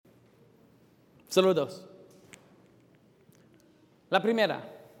Solo dos. La primera.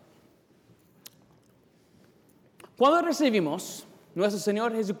 Cuando recibimos nuestro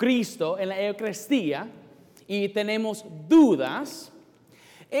Señor Jesucristo en la Eucaristía y tenemos dudas,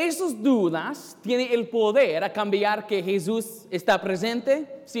 esas dudas tienen el poder a cambiar que Jesús está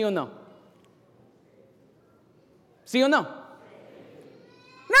presente, ¿sí o no? ¿Sí o no?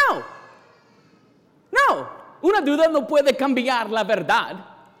 No. Una duda no puede cambiar la verdad.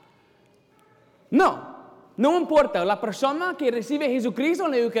 No importa. La persona que recibe a Jesucristo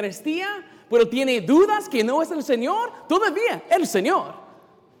en la Eucaristía, pero tiene dudas que no es el Señor, todavía el Señor.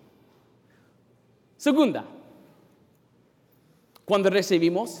 Segunda. Cuando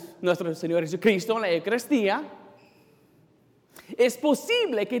recibimos nuestro Señor Jesucristo en la Eucaristía, es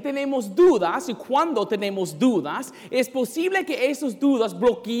posible que tenemos dudas, y cuando tenemos dudas, es posible que esas dudas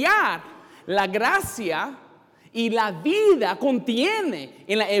bloquear la gracia y la vida contiene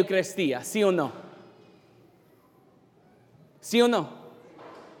en la Eucaristía, ¿sí o no? ¿Sí o no?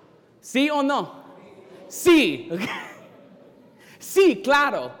 ¿Sí o no? Sí. Sí,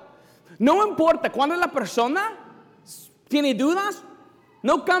 claro. No importa cuando la persona tiene dudas,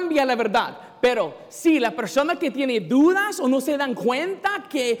 no cambia la verdad. Pero si la persona que tiene dudas o no se dan cuenta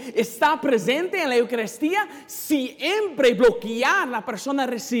que está presente en la Eucaristía, siempre bloquear a la persona a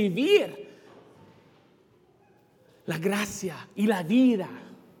recibir la gracia y la vida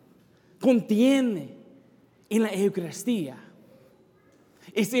contiene en la Eucaristía.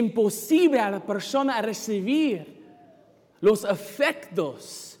 Es imposible a la persona recibir los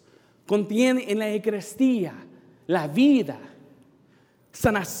efectos contiene en la Eucaristía, la vida,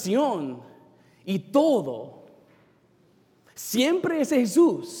 sanación y todo. Siempre es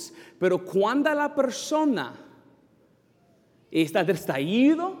Jesús, pero cuando la persona está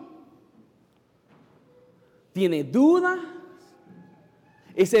distraído, tiene dudas,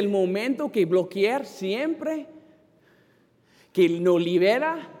 es el momento que bloquear siempre, que no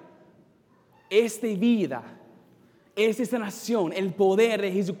libera esta vida, esta sanación, el poder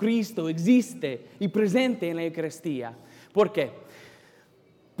de Jesucristo existe y presente en la Eucaristía. ¿Por qué?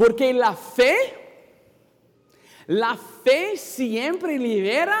 Porque la fe siempre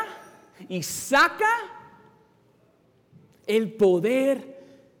libera y saca el poder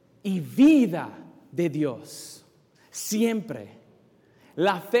y vida de Dios. Siempre.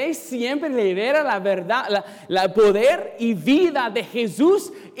 La fe siempre libera la verdad, el poder y vida de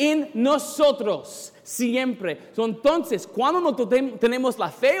Jesús en nosotros. Siempre. Entonces, cuando no tenemos la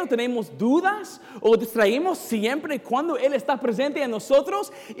fe o tenemos dudas o distraemos siempre cuando Él está presente en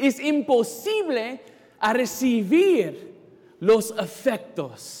nosotros, es imposible a recibir los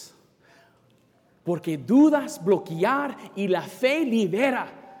efectos. Porque dudas bloquear y la fe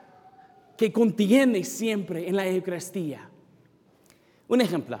libera que contiene siempre en la Eucaristía. Un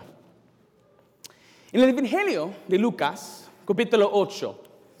ejemplo. En el Evangelio de Lucas, capítulo 8,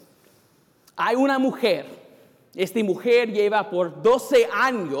 hay una mujer. Esta mujer lleva por 12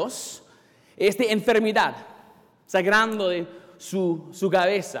 años esta enfermedad, sangrando de su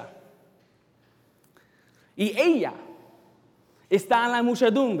cabeza. Y ella está en la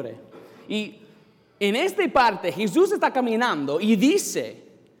muchedumbre. Y en esta parte Jesús está caminando y dice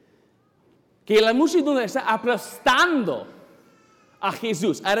que la muchedumbre está aplastando a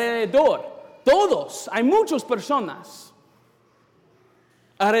Jesús alrededor. Todos, hay muchas personas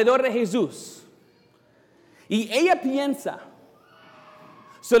alrededor de Jesús. Y ella piensa,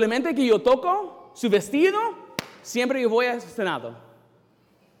 solamente que yo toco su vestido, siempre yo voy a ser sanado.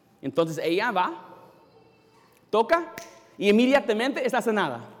 Entonces ella va, toca y inmediatamente está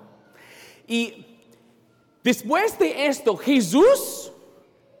sanada. Y después de esto, Jesús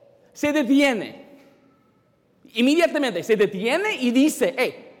se detiene. Inmediatamente se detiene y dice,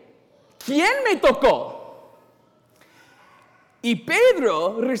 hey, ¿quién me tocó? Y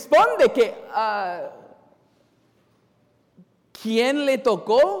Pedro responde que, ¿quién le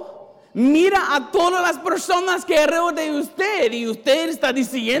tocó? Mira a todas las personas que alrededor de usted y usted está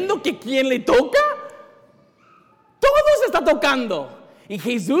diciendo que ¿quién le toca? Todos está tocando. Y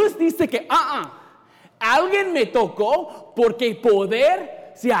Jesús dice que, alguien me tocó porque el poder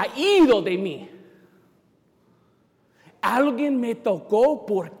se ha ido de mí. Alguien me tocó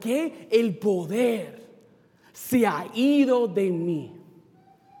porque el poder se ha ido de mí.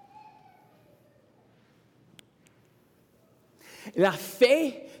 La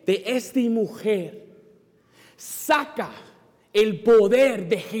fe de esta mujer saca el poder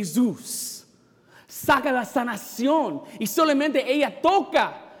de Jesús, saca la sanación y solamente ella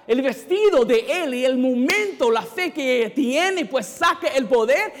toca el vestido de Él y el momento, la fe que ella tiene, pues saca el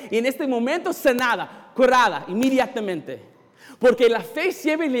poder y en este momento sanada, curada inmediatamente. Porque la fe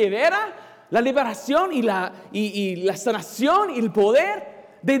siempre libera la liberación y la sanación y el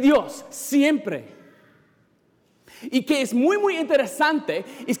poder de Dios, siempre. Y que es muy, muy interesante,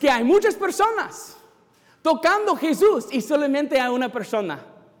 es que hay muchas personas tocando a Jesús y solamente hay una persona.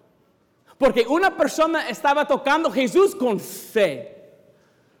 Porque una persona estaba tocando a Jesús con fe.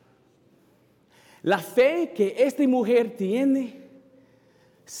 La fe que esta mujer tiene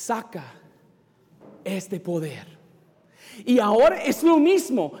saca este poder. Y ahora es lo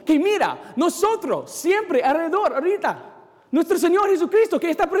mismo que mira, nosotros siempre alrededor, ahorita, nuestro Señor Jesucristo que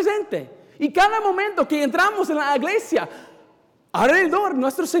está presente. Y cada momento que entramos en la iglesia, alrededor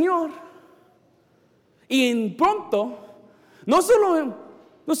nuestro Señor. Y en pronto, no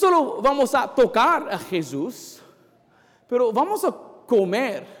solo vamos a tocar a Jesús, pero vamos a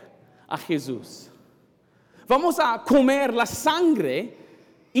comer a Jesús. Vamos a comer la sangre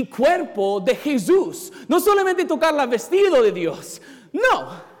y cuerpo de Jesús. No solamente tocar el vestido de Dios,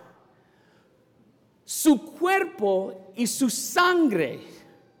 no. Su cuerpo y su sangre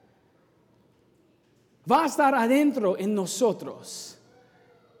va a estar adentro en nosotros.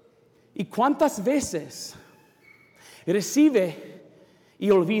 ¿Y cuántas veces recibe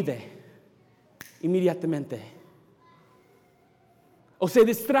y olvide inmediatamente? O se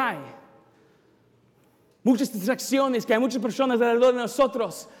distrae. Muchas distracciones, que hay muchas personas alrededor de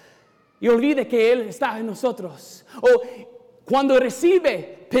nosotros y olvide que Él está en nosotros. O cuando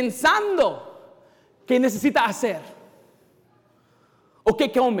recibe pensando que necesita hacer. O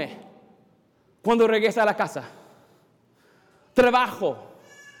que come cuando regresa a la casa. Trabajo.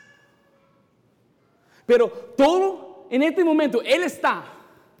 Pero todo en este momento, Él está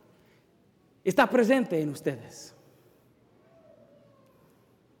presente en ustedes.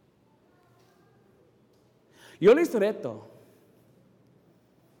 Yo les reto,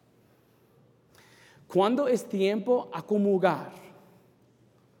 cuando es tiempo a comulgar,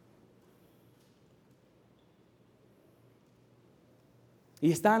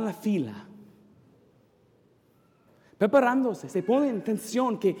 y está en la fila, preparándose, se ponen en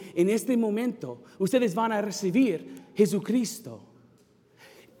atención que en este momento ustedes van a recibir Jesucristo.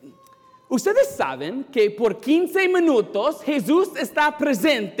 Ustedes saben que por 15 minutos Jesús está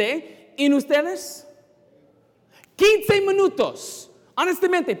presente en ustedes. 15 minutos,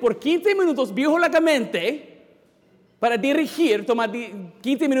 honestamente, por 15 minutos biológicamente, para dirigir, tomar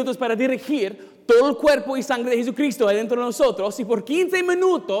 15 minutos para dirigir todo el cuerpo y sangre de Jesucristo adentro de nosotros, y por 15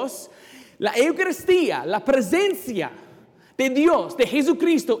 minutos, la Eucaristía, la presencia de Dios, de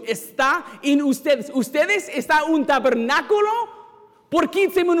Jesucristo, está en ustedes. Ustedes están en un tabernáculo por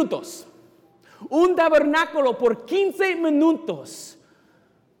 15 minutos. Un tabernáculo por 15 minutos.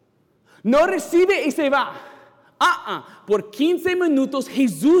 No recibe y se va. Por 15 minutos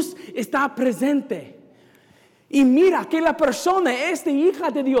Jesús está presente. Y mira que la persona, esta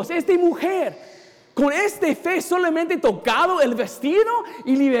hija de Dios, esta mujer, con esta fe solamente tocado el vestido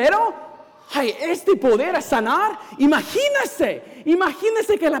y liberó este poder a sanar. Imagínese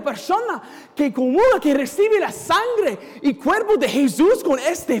que la persona que comulga, que recibe la sangre y cuerpo de Jesús con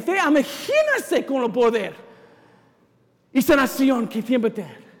esta fe, imagínese con el poder y sanación que siempre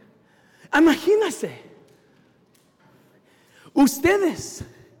tiene. Imagínese. Ustedes,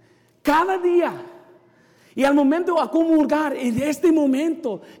 cada día, y al momento de comulgar, en este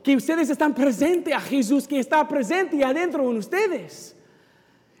momento que ustedes están presentes a Jesús, que está presente adentro en ustedes.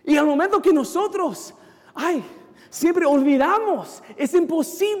 Y al momento que nosotros, siempre olvidamos, es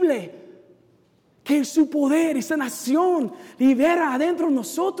imposible que su poder y sanación libera adentro de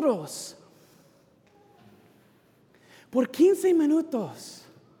nosotros. Por 15 minutos.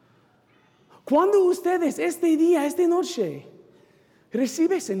 Cuando ustedes, este día, esta noche,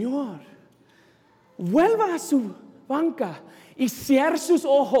 recibe, Señor, vuelva a su banca y cierre sus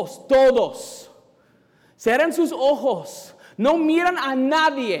ojos todos. Cierren sus ojos. No miran a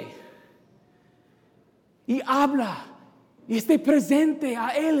nadie. Y habla. Y esté presente.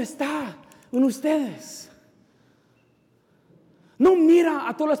 A Él está en ustedes. No mira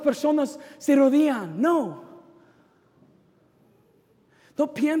a todas las personas se rodean. No.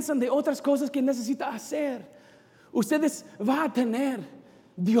 No piensan de otras cosas que necesita hacer. Ustedes van a tener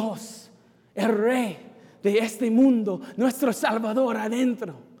Dios, el Rey de este mundo, nuestro Salvador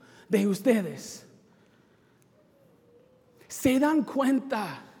adentro de ustedes. ¿Se dan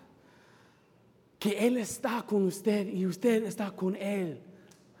cuenta que Él está con usted y usted está con Él?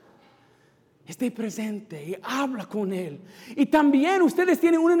 Esté presente y habla con Él. Y también ustedes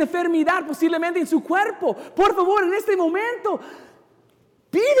tienen una enfermedad posiblemente en su cuerpo. Por favor, en este momento,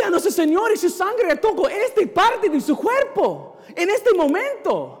 pide a nuestro Señor y su sangre toque esta parte de su cuerpo. En este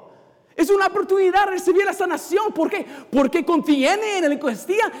momento. Es una oportunidad de recibir la sanación. ¿Por qué? Porque contiene en la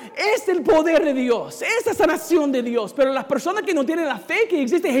Eucaristía es el poder de Dios, es la sanación de Dios. Pero las personas que no tienen la fe que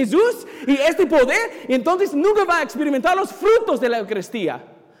existe Jesús y este poder, entonces nunca va a experimentar los frutos de la Eucaristía.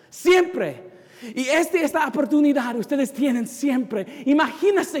 Siempre. Y esta oportunidad ustedes tienen siempre.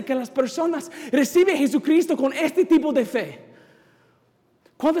 Imagínense que las personas reciben a Jesucristo con este tipo de fe.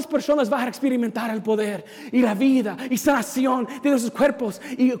 ¿Cuántas personas van a experimentar el poder y la vida y sanación de sus cuerpos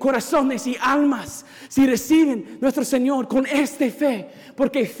y corazones y almas si reciben nuestro Señor con esta fe?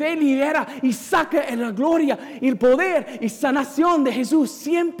 Porque fe libera y saca en la gloria y el poder y sanación de Jesús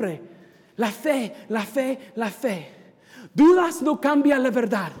siempre. La fe, la fe, la fe. Dudas no cambian la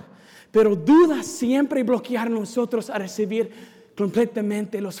verdad, pero dudas siempre bloquean a nosotros a recibir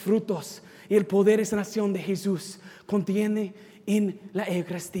completamente los frutos y el poder y sanación de Jesús. Contiene en la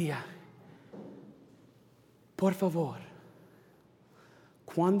Eucaristía. Por favor,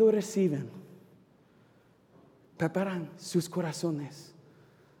 cuando reciben, preparan sus corazones.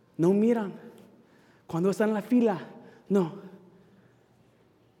 No miran cuando están en la fila, no.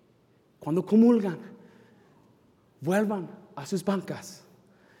 Cuando comulgan, vuelvan a sus bancas,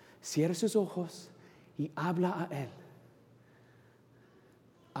 cierra sus ojos y habla a Él.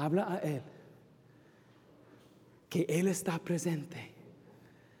 Habla a Él. Que Él está presente.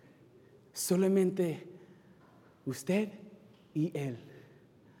 Solamente usted y Él.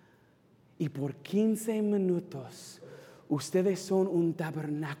 Y por 15 minutos ustedes son un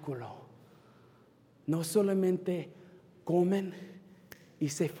tabernáculo. No solamente comen y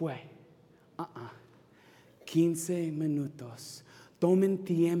se fue. 15 minutos. Tomen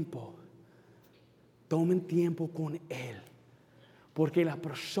tiempo con Él. Porque la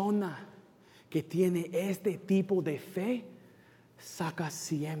persona que tiene este tipo de fe, saca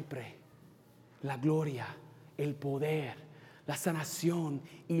siempre la gloria, el poder, la sanación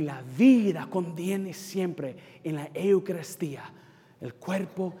y la vida contiene siempre en la Eucaristía, el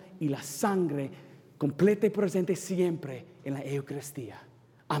cuerpo y la sangre completa y presente siempre en la Eucaristía.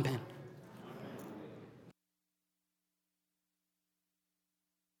 Amén.